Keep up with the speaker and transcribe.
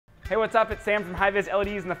Hey, what's up? It's Sam from HiViz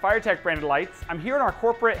LEDs and the FireTech branded lights. I'm here in our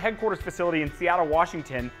corporate headquarters facility in Seattle,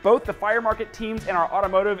 Washington. Both the fire market teams and our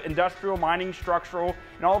automotive, industrial, mining, structural,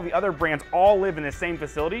 and all of the other brands all live in the same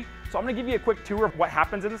facility. So I'm gonna give you a quick tour of what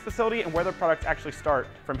happens in this facility and where the products actually start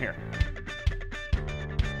from here.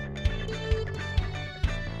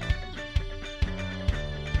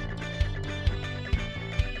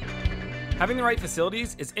 Having the right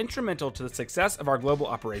facilities is instrumental to the success of our global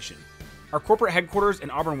operation. Our corporate headquarters in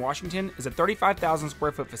Auburn, Washington is a 35,000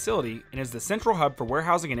 square foot facility and is the central hub for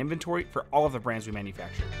warehousing and inventory for all of the brands we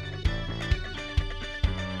manufacture.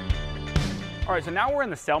 All right, so now we're in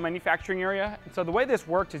the cell manufacturing area. And so the way this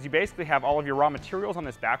works is you basically have all of your raw materials on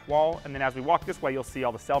this back wall, and then as we walk this way, you'll see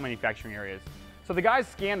all the cell manufacturing areas. So the guys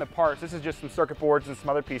scan the parts. This is just some circuit boards and some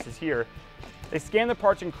other pieces here. They scan the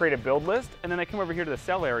parts and create a build list, and then they come over here to the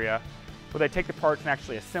cell area where they take the parts and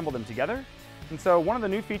actually assemble them together. And so one of the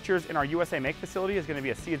new features in our USA Make facility is going to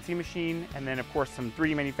be a CNC machine, and then of course some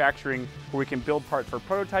 3D manufacturing where we can build parts for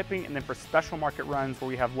prototyping, and then for special market runs where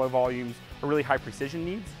we have low volumes or really high precision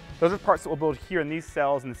needs. Those are parts that we'll build here in these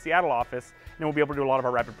cells in the Seattle office, and then we'll be able to do a lot of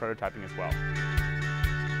our rapid prototyping as well.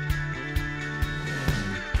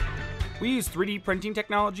 We use 3D printing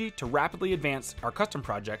technology to rapidly advance our custom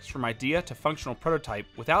projects from idea to functional prototype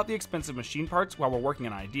without the expensive machine parts while we're working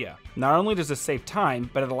on an idea. Not only does this save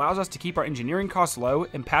time, but it allows us to keep our engineering costs low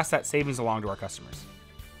and pass that savings along to our customers.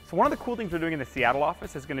 So one of the cool things we're doing in the Seattle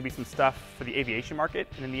office is going to be some stuff for the aviation market.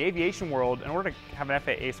 And in the aviation world, in order to have an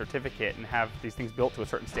FAA certificate and have these things built to a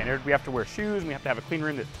certain standard, we have to wear shoes and we have to have a clean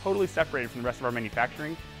room that's totally separated from the rest of our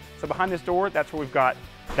manufacturing. So behind this door, that's where we've got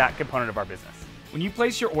that component of our business. When you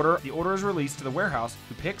place your order, the order is released to the warehouse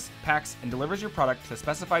who picks, packs, and delivers your product to the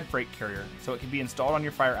specified freight carrier so it can be installed on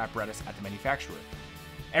your fire apparatus at the manufacturer.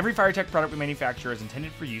 Every FireTech product we manufacture is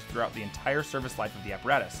intended for use throughout the entire service life of the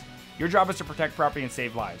apparatus. Your job is to protect property and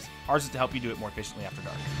save lives. Ours is to help you do it more efficiently after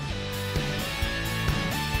dark.